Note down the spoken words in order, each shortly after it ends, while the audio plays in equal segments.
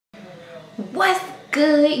What's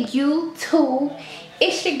good, YouTube?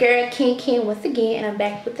 It's your girl Ken once again, and I'm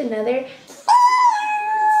back with another.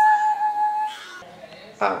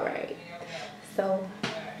 Alright, so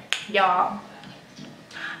y'all,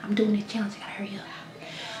 I'm doing a challenge. I gotta hurry up.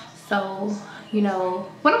 So, you know,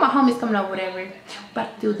 one of my homies coming over, whatever,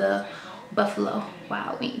 about to do the Buffalo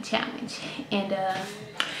Wild Wing challenge. And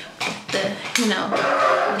you know,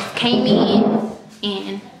 I just came in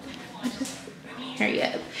and I just hurry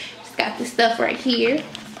up. Just got this stuff right here.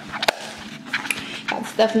 Got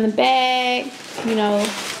stuff in the bag. You know,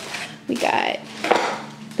 we got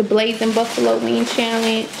the Blazing Buffalo Wing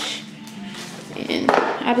challenge, and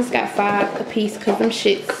I just got 5 a piece because them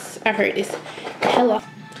shits, I heard this hella.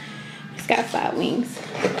 Just got 5 wings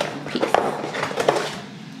a piece.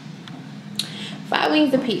 5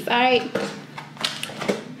 wings a piece. All right.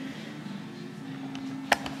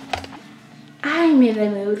 I'm in the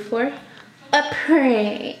mood for a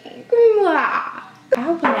prank. I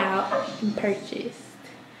went out and purchased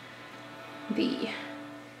the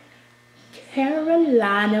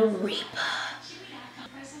Carolina Reaper.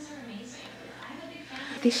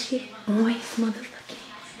 This shit moist motherfucking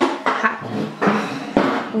hot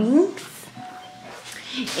wings.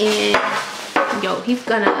 And yo, he's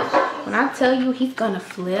gonna, when I tell you he's gonna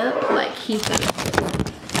flip, like he's gonna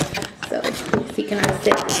flip. So let's see, can I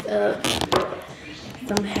set this up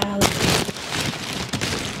somehow?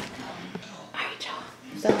 Alright y'all,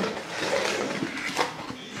 so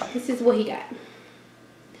this is what he got.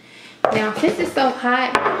 Now since it's so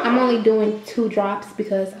hot, I'm only doing 2 drops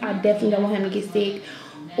because I definitely don't want him to get sick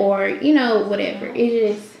or, you know, whatever.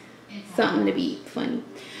 It's just something to be funny.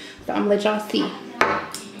 So I'm gonna let y'all see.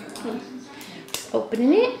 Just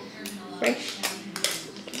opening it,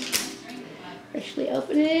 freshly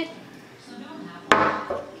opening it.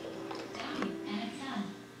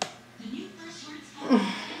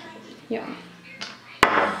 Yeah.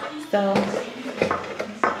 So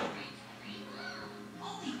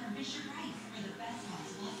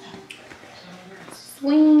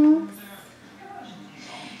swings,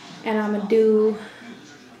 and I'm gonna do.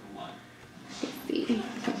 Let's see.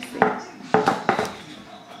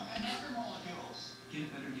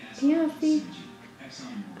 Can y'all see?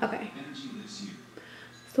 Okay.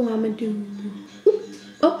 So I'm gonna do.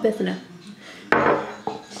 Oh, that's enough.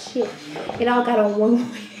 Shit, it all got on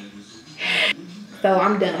one way. So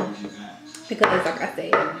I'm done because, like I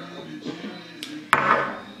said.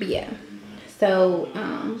 But yeah. So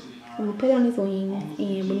I'm gonna put on his wings,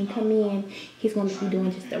 and when he come in, he's gonna be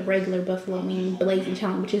doing just a regular buffalo wing blazing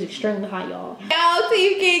challenge, which is extremely hot, y'all. Y'all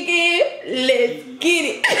team kicking, let's get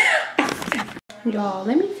it. Y'all,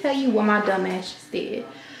 let me tell you what my dumb ass just did.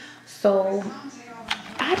 So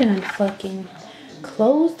I done fucking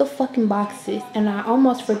closed the fucking boxes, and I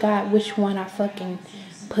almost forgot which one I fucking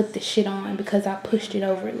put the shit on because I pushed it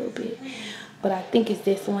over a little bit. But I think it's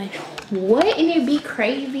this one. Wouldn't it be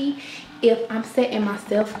crazy if I'm setting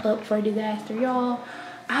myself up for disaster, y'all?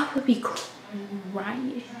 I would be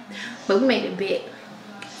crying. But we made a bet.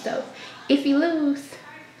 So if you lose,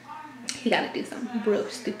 you gotta do something real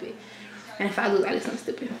stupid. And if I lose, I do something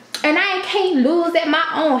stupid. And I can't lose at my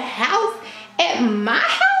own house. At my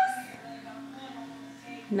house?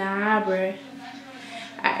 Nah, bruh.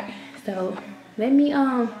 Alright, so let me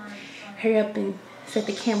hurry up and set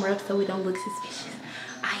the camera up so we don't look suspicious.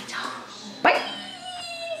 Alright, y'all. Bye.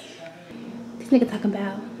 This nigga talking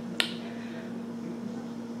about,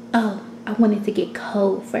 oh, I wanted to get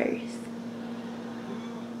cold first.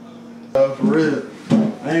 For real.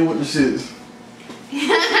 I ain't with the shits.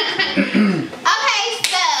 Okay,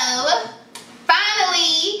 so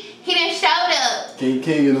finally he done showed up.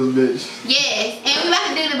 King in this bitch. Yes, and we about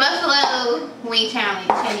to do the buffalo wing challenge,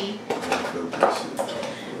 honey.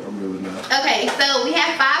 I'm really not. Okay, so we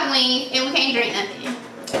have 5 wings and we can't drink nothing.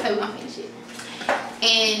 So we're gonna finish it.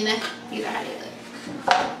 And these are how they look.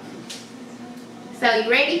 So you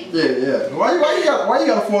ready? Yeah. Why you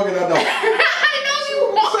got a fork and I don't? I know you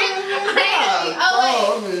want it. Oh wait.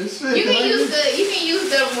 I mean, shit. You can use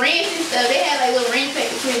the ranch and stuff. They have like little ranch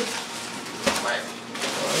packets too.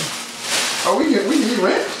 Oh, we can eat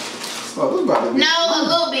ranch? Oh, this about to be No, a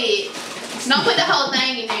little bit. Don't put the whole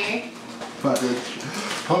thing in there.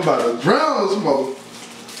 I'm about to drown this mother.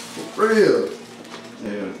 For real.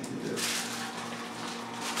 Yeah.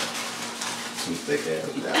 Some thick ass.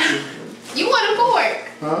 You want a fork?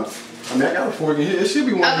 Huh? I mean, I got a fork in here. It should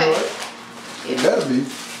be one, okay. Right? It better be.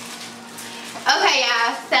 Okay,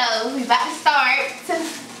 y'all. So we about to start.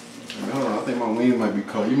 Hold on, I think my wings might be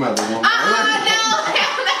cold. You might have one. No.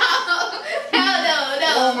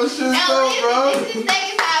 Oh, my shit's cold, bro. This is the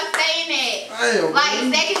second time saying that. I Damn. Like,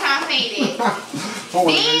 second time saying this.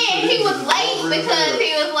 Then he was late because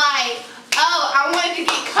he was like, oh, I wanted to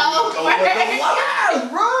get cold first.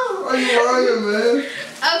 Bro. Are you lying, man?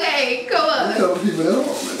 Okay, come on. You telling people that, oh,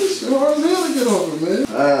 man, this shit hard as hell to get over, man.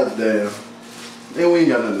 Ah, damn. And we ain't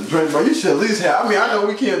got nothing to drink, bro. You should at least have, I mean, I know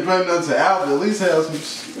we can't drink nothing to Al, but at least have some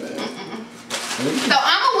shit, man. So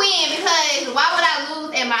I'm gonna win because why would I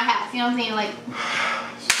lose at my house? You know what I'm saying? Like,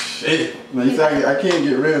 shit. Man, you think I can't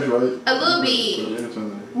get ranch, right? a little bit.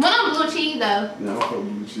 One of them blue cheese though. Yeah, I'm fucking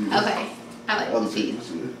blue cheese. Okay, I like blue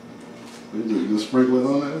cheese. You just sprinkle it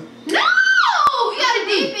on there? No, you gotta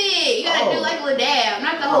dip it. You gotta do like a little dab,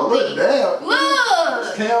 not the whole thing. Dab.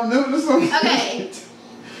 Look. Cam Newton or something? Okay.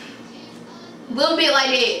 A little bit like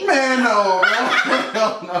that. Man, no,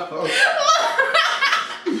 no.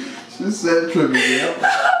 She said tripping, yeah.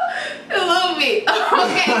 A little bit.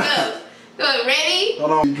 Okay, good. Good, ready?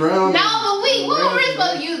 Hold on, you drowned? No, but we weren't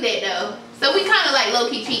supposed to use that though. So we kind of like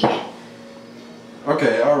low-key cheating.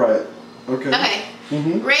 Okay, alright. Okay. Okay.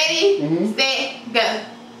 Ready, set, go.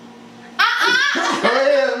 Go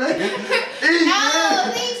ahead, man.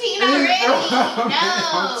 No, see, cheating already. No.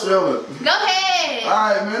 I'm chilling. Go ahead.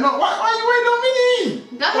 Alright, man. No, why you waiting on me to eat?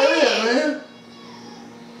 Go ahead, man.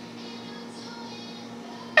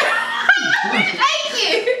 Thank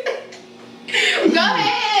you. Go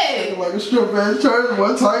ahead. Like a strip ass church,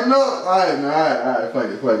 one tighten up. Alright, man. Alright. Fuck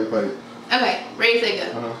it. Okay, ready,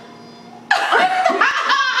 set, go.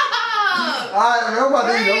 Alright, man. I'm about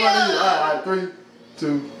to eat. Alright, 3,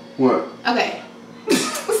 2, 1. Okay.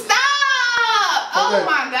 Stop! Oh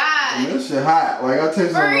my god. Man, this shit hot. Like I taste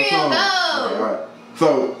it on my tongue. Alright.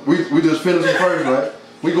 So we just finished it first, right?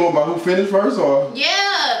 We going by who finished first or?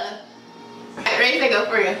 Yeah. Alright, ready, set, go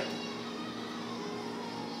for real.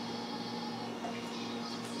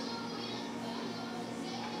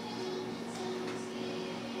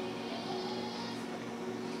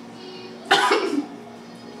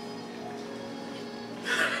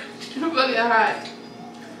 It's fucking hot.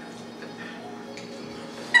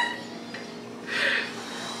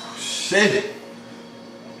 Shit.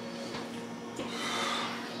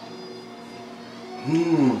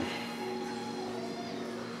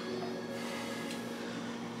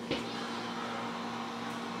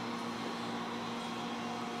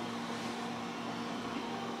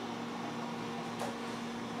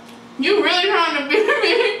 You really trying to be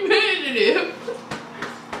competitive.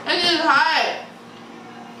 It's just hot.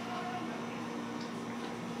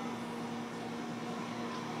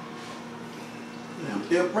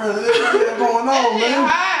 Yeah, brother, there's shit going on, man. It's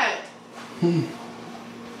hot.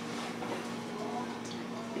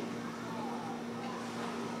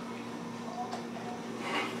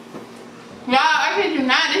 Y'all, I kid you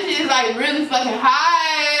not, this shit is like really fucking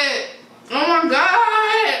hot. Oh my god.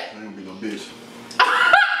 I ain't gonna be no bitch.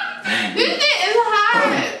 This shit is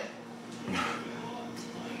hot.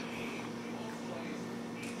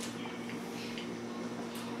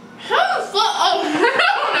 How the fuck? Oh,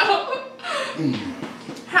 I don't know.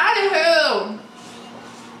 How the hell?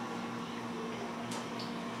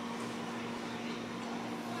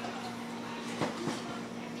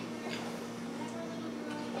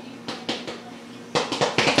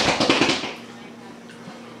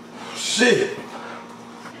 Shit.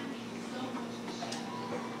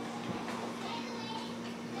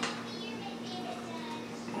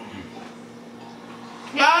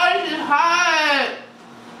 Y'all, this is hot.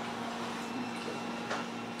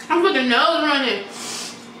 I'm fucking nose running.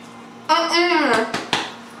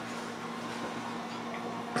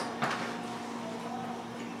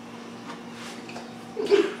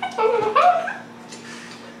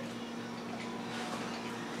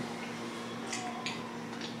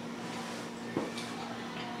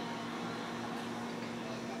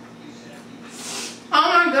 Oh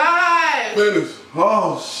my god. Finish.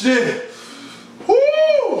 Oh shit. Woo!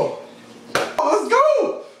 Oh, let's go.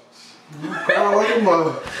 Oh, look at my.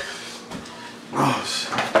 Oh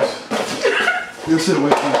shit. This shit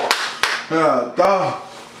went up. Ah, dog.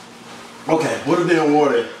 Okay, what a damn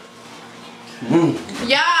water.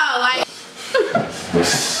 Y'all, like.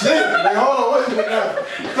 Shit, man, hold on, wait a minute now.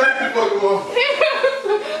 Thank you, fucking mom.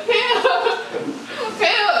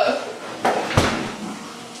 Here.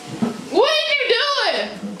 What are you doing?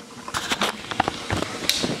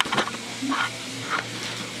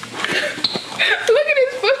 Look at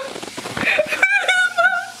his foot.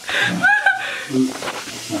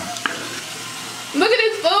 Look at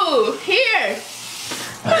his food. Here.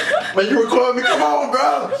 Man, you recording me? Come on, bro.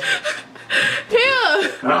 Here.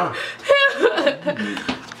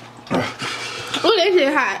 Oh, that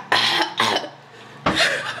shit hot.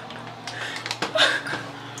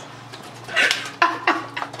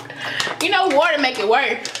 You know what? make it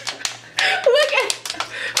worse. Look at.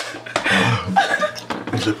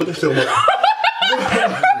 Just put this shit on my.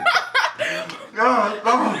 God,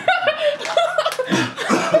 God.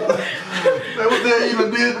 That what that even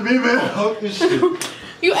did to me, man. Fuck this shit.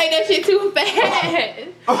 You ate that shit too fast.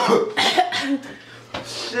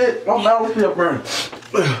 Shit, my mouth still burning.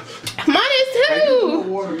 Mine is too.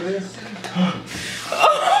 Water, man.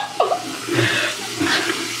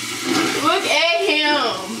 Look at him.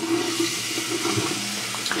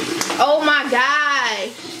 Oh my God.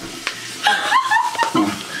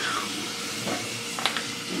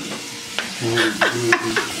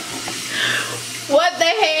 What the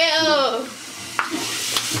hell?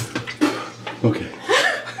 Okay.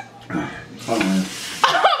 I'm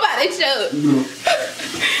about to choke.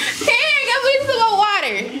 Here, go get some more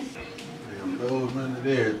water. Damn, those running to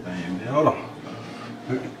everything, man. Hold on.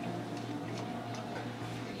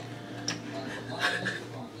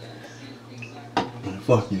 Man,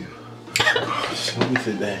 fuck you. Let me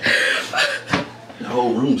sit down. The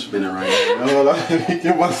whole room's spinning right now. Hold on, let me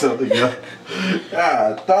get myself together.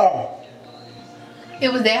 God, dog.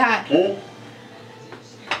 It was that hot. Look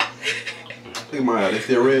at my eye, they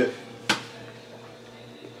still red?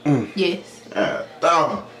 Yes. God,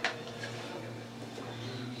 dog.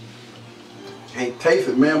 Can't taste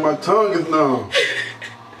it, man. My tongue is numb.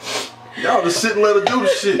 Y'all just sit and let her do the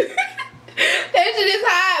shit. That shit is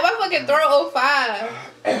hot. My fucking throat on fire.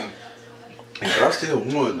 But I still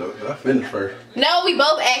won though, cause I finished first. No, we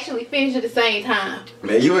both actually finished at the same time.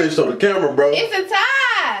 Man, you ain't show the camera, bro. It's a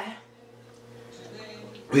tie.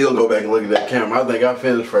 We gonna go back and look at that camera. I think I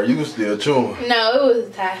finished first. You was still chewing. No, it was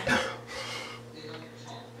a tie.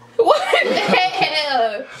 What the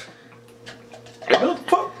hell? What the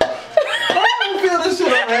fuck? I don't feel this shit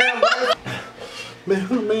on hand, man.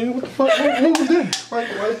 Man, what the fuck? What was that?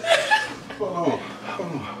 Hold on.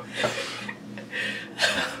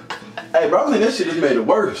 Hey, bro, I think that shit just made it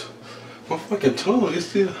worse. My fucking tongue is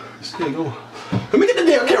still going. Let me get the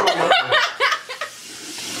damn camera, man.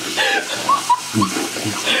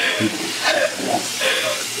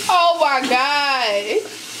 Oh my God.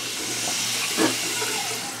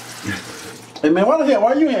 Hey man, why the hell?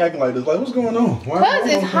 Why you ain't acting like this? Like, what's going on? Cause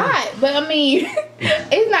it's hot, but I mean,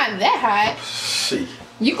 it's not that hot. Shit.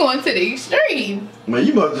 You going to the extreme. Man,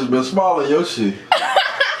 you must just been swallowing your shit.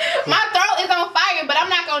 My throat is on fire, but I'm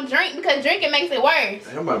not gonna drink because drinking makes it worse.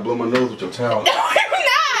 Hey, I might blow my nose with your towel. No, I'm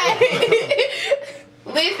not.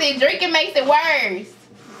 Listen, drinking makes it worse.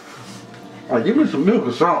 Alright, give me some milk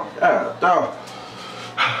or something. God, dog.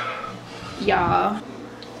 Y'all.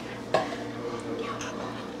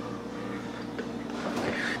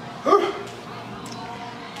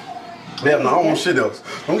 Damn, no, I don't want shit else.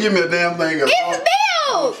 Don't give me a damn thing else. It's I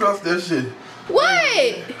milk. don't trust that shit.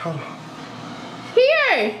 What? Hold on.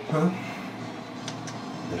 Here. Huh?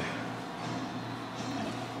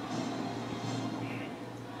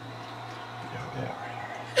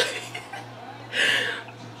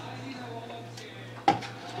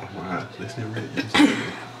 Alright, listen ready.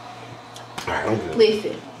 Alright, I'm good.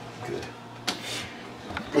 Listen. Good.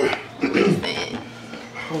 Listen.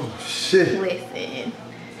 Oh shit. Listen.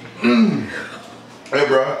 Hey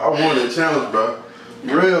bro, I won that challenge, bro.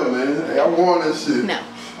 Real man. Hey, I won that shit. No.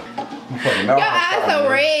 Your eyes so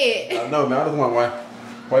red. I know, man. I just want to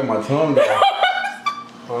wipe my tongue down.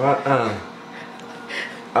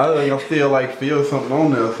 I think I still like feel something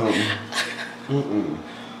on there or something.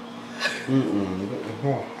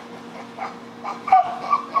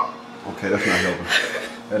 Okay, that's not helping.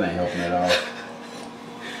 That ain't helping at all.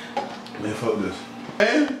 Man, fuck this.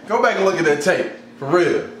 Man, go back and look at that tape. For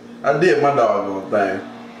real. I did my doggone thing.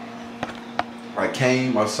 I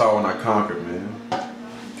came, I saw, and I conquered, man.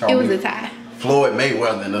 It was a tie. Floyd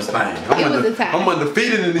Mayweather in this thing. It was a tie. I'm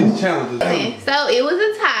undefeated in these challenges. So it was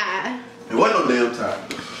a tie. It wasn't no damn tie.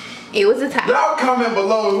 It was a tie. Y'all comment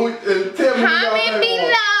below and tell me. Comment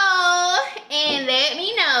below and let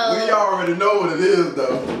me know. We already know what it is,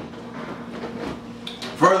 though.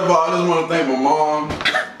 First of all, I just want to thank my mom.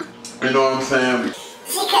 You know what I'm saying?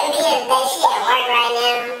 She couldn't be here today. She at work right now. You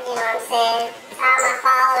know what I'm saying? All my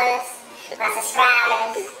followers, my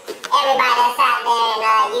subscribers, everybody that's out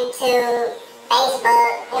there in YouTube,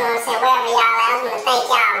 Facebook, you know what I'm saying? Wherever y'all at, I just want to thank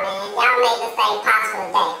y'all, man. Y'all made this thing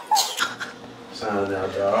possible today. Signing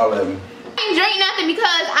out, y'all. All of them. I ain't drink nothing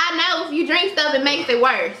because I know if you drink stuff, it makes it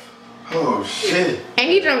worse. Oh, shit. And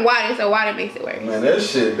he drank water, so water makes it worse. Man, that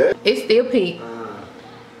shit, that. It's still pink.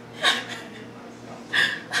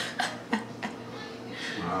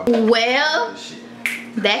 Well,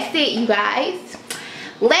 that's it, you guys.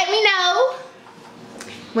 Let me know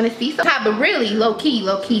when to see some. But really, low key,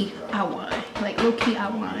 I won. Like low key I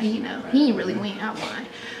won, you know. He ain't really win, I won.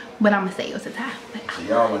 But I'ma say it was a tie.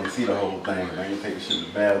 Y'all wouldn't see the whole thing. I ain't take the shit to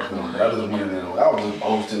the bathroom. But I just went in there. I was just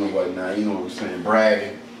boasting and whatnot. You know what I'm saying?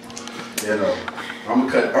 Bragging. You know. I'm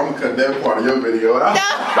gonna cut that part of your video out.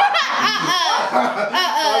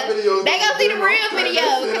 They gonna see the real video. I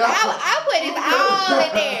put it all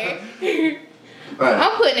in there. Right.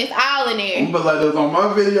 I'm putting this all in there. I'm put like this on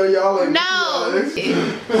my video, y'all. Like, no,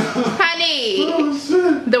 honey. Oh,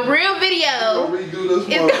 shit. The real video. I'll redo this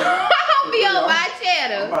one. It's gonna be on my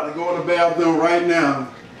channel. I'm about to go in the bathroom right now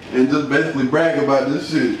and just basically brag about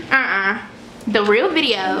this shit. The real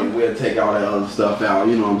video. And we'll take all that other stuff out.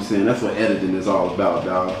 You know what I'm saying? That's what editing is all about,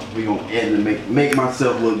 dog. We gonna edit and make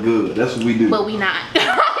myself look good. That's what we do. But we not.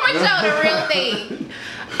 I'm gonna show the real thing.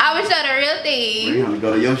 I'm gonna show the real thing. We're gonna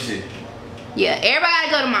go to your shit. Yeah,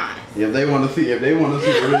 everybody gotta go to mine. If they want to see, the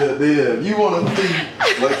real deal, if you want to see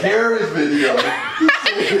Lakari's video,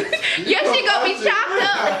 your shit gonna be chopped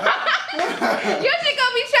up. Your shit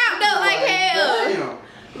gonna be chopped up like hell. Damn.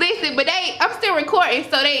 Listen, but I'm still recording,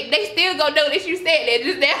 so they still gonna know that you said that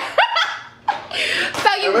just now. So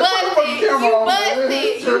you busted.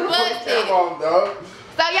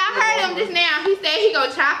 So y'all heard him just now. He said he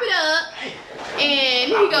gonna chop it up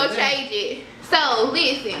and he gonna change it. So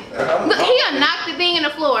listen, look, he'll knock the thing in the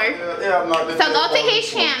floor. So go to his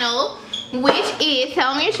channel, which is,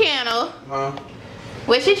 tell me your channel.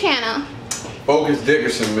 What's your channel? Focus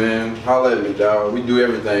Dickerson, man. Holla at me, dog. We do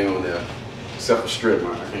everything on there. Except for strip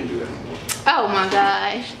mine. I can't do that anymore. Oh my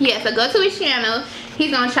gosh. Yeah, so go to his channel.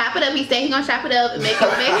 He's gonna chop it up. He said he's gonna chop it up and make it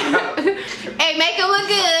look good.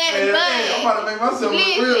 Hey, but I'm about to make myself look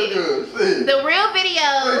real good. Shit. The real video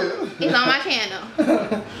is on my channel.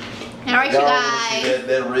 Alright, you guys. See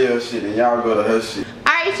that real shit, and y'all go to her shit.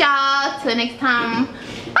 Alright, y'all. Till next time.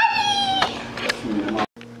 Bye.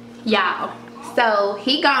 Y'all. So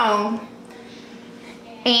he gone.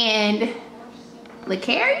 And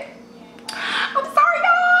Lakari? I'm sorry,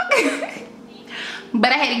 dog.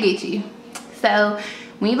 But I had to get you. So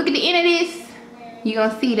when you look at the end of this, you're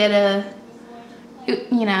gonna see that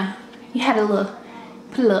you know, you had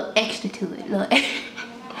put a little extra to it.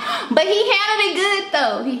 But he handled it good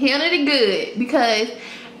though. He handled it good because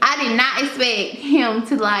I did not expect him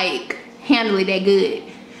to like handle it that good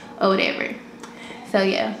or whatever. So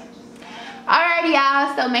yeah. Alrighty,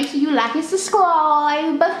 y'all. So make sure you like and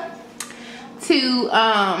subscribe to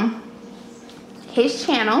his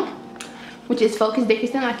channel, which is Focus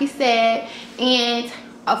Dickerson, like he said, and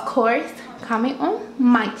of course comment on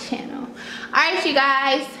my channel. Alright, you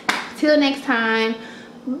guys, till next time,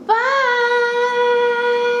 bye.